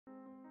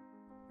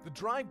The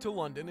drive to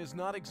London is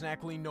not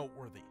exactly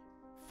noteworthy.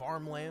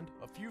 Farmland,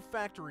 a few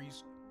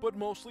factories, but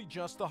mostly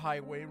just a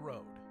highway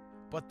road.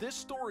 But this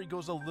story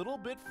goes a little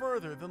bit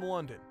further than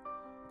London,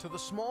 to the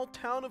small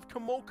town of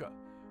Kamoka,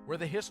 where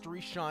the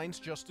history shines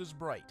just as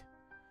bright.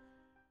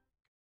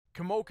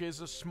 Kamoka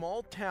is a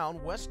small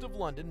town west of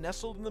London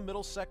nestled in the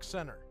Middlesex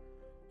Centre.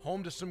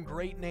 Home to some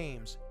great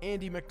names: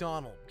 Andy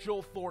McDonald,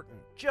 Joel Thornton,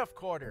 Jeff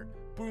Carter,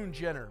 Boone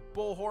Jenner,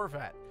 Bo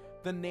Horvat.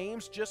 The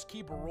names just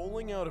keep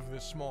rolling out of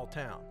this small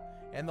town,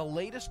 and the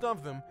latest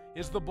of them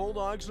is the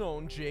Bulldogs'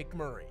 own Jake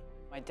Murray.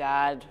 My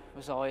dad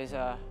was always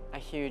a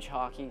huge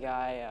hockey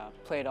guy,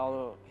 played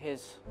all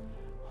his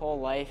whole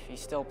life. He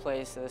still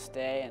plays to this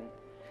day,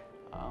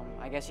 and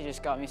I guess he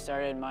just got me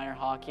started in minor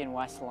hockey in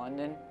West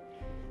London.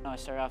 I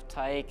started off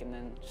Tyke and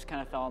then just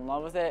kind of fell in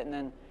love with it, and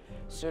then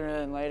sooner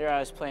than later I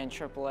was playing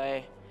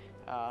AAA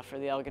for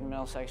the Elgin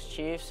Middlesex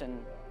Cheifs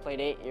and played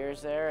 8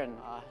 years there and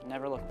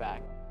never looked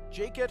back.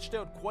 Jake etched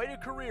out quite a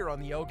career on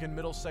the Elgin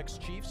Middlesex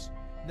Cheifs,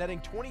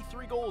 netting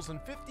 23 goals and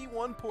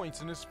 51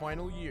 points in his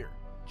final year.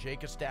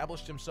 Jake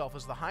established himself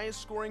as the highest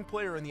scoring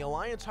player in the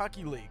Alliance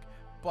Hockey League,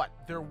 but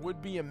there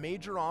would be a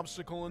major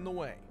obstacle in the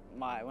way.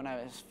 When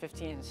I was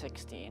 15 and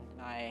 16,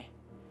 I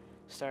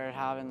started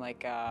having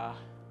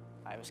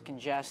I was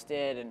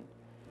congested and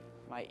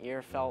my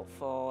ear felt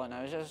full and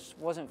I just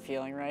wasn't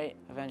feeling right.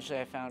 Eventually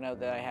I found out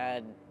that I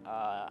had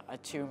a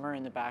tumor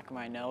in the back of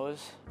my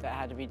nose that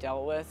had to be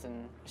dealt with,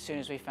 and as soon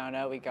as we found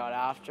out, we got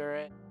after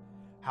it.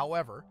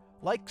 However,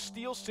 like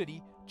Steel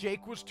City,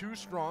 Jake was too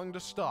strong to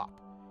stop.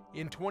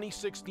 In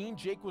 2016,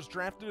 Jake was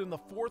drafted in the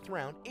 4th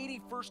round,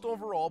 81st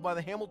overall by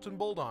the Hamilton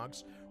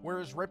Bulldogs, where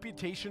his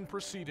reputation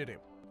preceded him.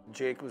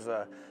 Jake was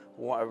a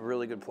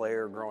really good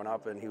player growing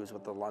up, and he was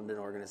with the London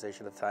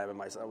organization at the time, and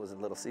my son was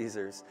in Little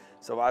Caesars.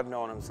 So I've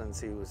known him since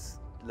he was,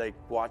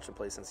 watched him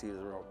play since he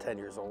was around 10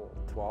 years old,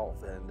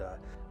 12, and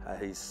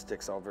he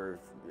sticks out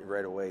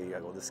right away. I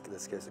go, this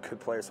kid's a good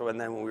player. So, and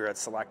then when we were at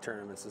select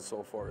tournaments and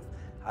so forth,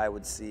 I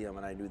would see him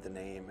and I knew the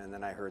name, and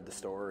then I heard the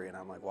story, and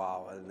I'm like,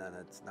 wow, and then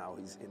now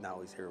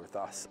he's here with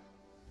us.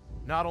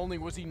 Not only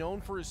was he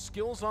known for his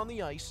skills on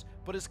the ice,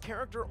 but his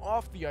character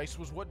off the ice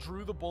was what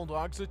drew the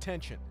Bulldogs'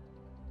 attention.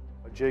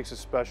 Jake's a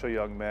special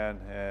young man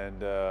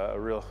and a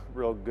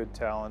real good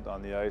talent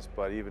on the ice,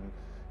 but even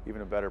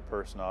a better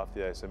person off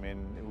the ice. I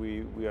mean,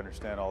 we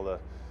understand all the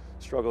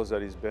struggles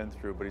that he's been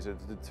through, but he's a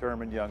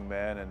determined young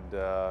man,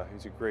 and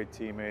he's a great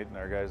teammate, and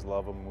our guys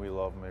love him. We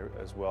love him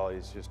as well.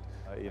 He's just,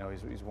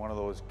 he's one of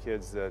those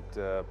kids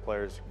that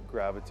players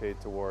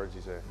gravitate towards.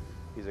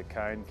 He's a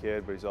kind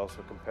kid, but he's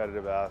also a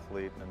competitive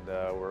athlete, and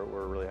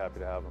we're really happy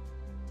to have him.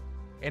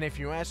 And if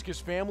you ask his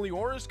family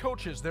or his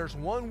coaches, there's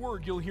one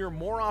word you'll hear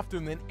more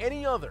often than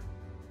any other: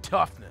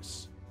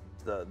 toughness.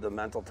 The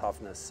mental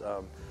toughness.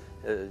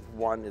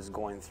 One is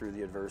going through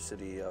the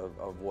adversity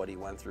of what he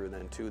went through, and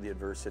then two, the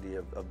adversity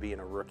of being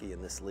a rookie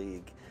in this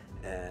league,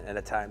 and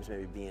at times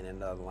maybe being in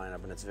the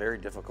lineup. And it's very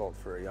difficult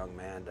for a young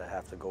man to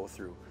have to go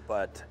through.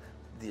 But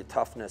the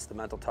toughness, the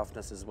mental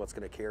toughness, is what's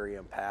going to carry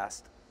him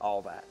past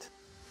all that.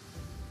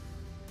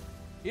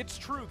 It's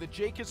true that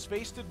Jake has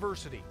faced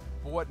adversity,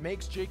 but what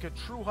makes Jake a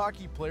true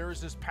hockey player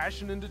is his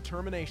passion and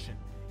determination.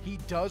 He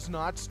does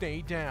not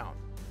stay down.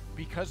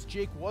 Because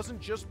Jake wasn't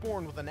just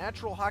born with a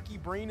natural hockey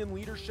brain and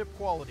leadership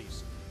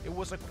qualities, it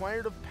was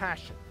acquired of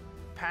passion.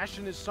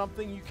 Passion is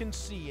something you can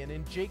see, and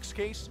in Jake's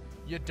case,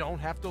 you don't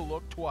have to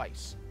look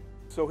twice.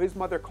 So his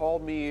mother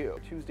called me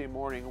Tuesday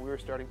morning. We were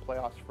starting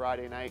playoffs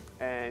Friday night,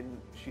 and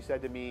she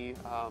said to me,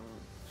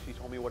 she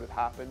told me what had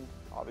happened.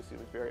 Obviously, it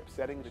was very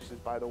upsetting. She says,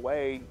 by the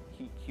way,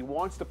 he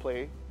wants to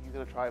play. He's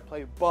going to try to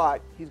play,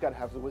 but he's got to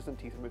have the wisdom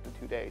teeth removed in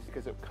 2 days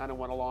because it kind of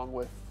went along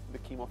with the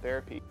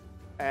chemotherapy.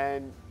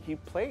 And he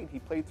played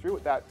through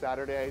it that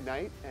Saturday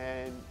night,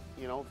 and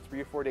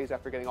 3 or 4 days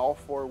after getting all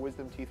 4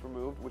 wisdom teeth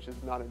removed, which is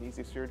not an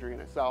easy surgery in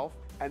itself,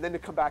 and then to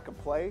come back and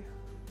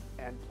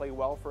play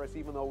well for us,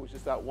 even though it was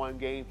just that one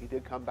game, he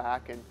did come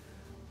back, and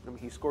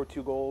he scored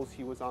 2 goals.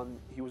 He was on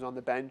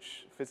the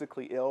bench,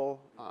 physically ill,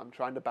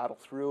 trying to battle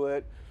through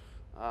it.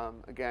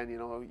 Again,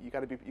 you got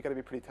to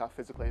be pretty tough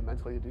physically and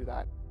mentally to do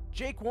that.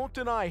 Jake won't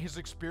deny his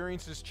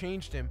experience has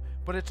changed him,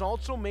 but it's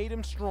also made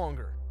him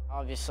stronger.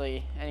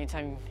 Obviously,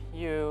 anytime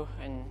you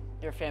and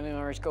your family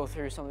members go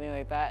through something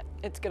like that,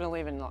 it's going to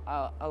leave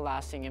a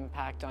lasting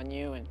impact on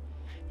you, and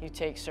you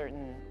take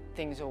certain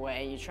things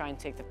away. You try and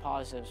take the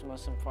positives,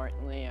 most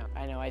importantly.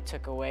 I know I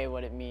took away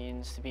what it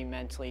means to be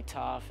mentally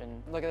tough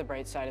and look at the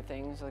bright side of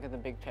things, look at the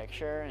big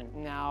picture, and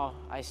now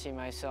I see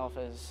myself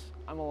as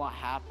I'm a lot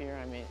happier.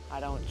 I mean, I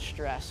don't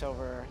stress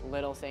over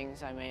little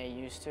things I may have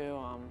used to.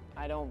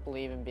 I don't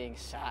believe in being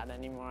sad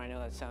anymore. I know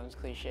that sounds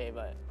cliche,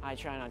 but I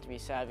try not to be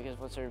sad, because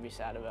what's there to be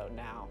sad about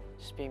now?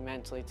 Just being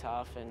mentally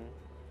tough and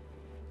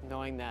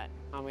knowing that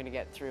I'm going to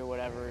get through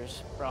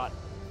whatever's brought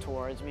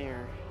towards me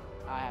or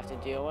I have to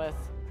deal with.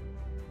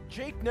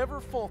 Jake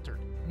never faltered,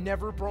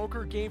 never broke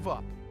or gave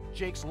up.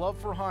 Jake's love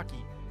for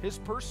hockey, his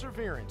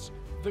perseverance,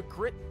 the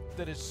grit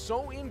that is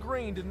so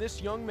ingrained in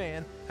this young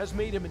man has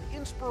made him an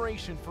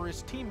inspiration for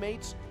his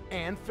teammates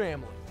and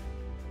family.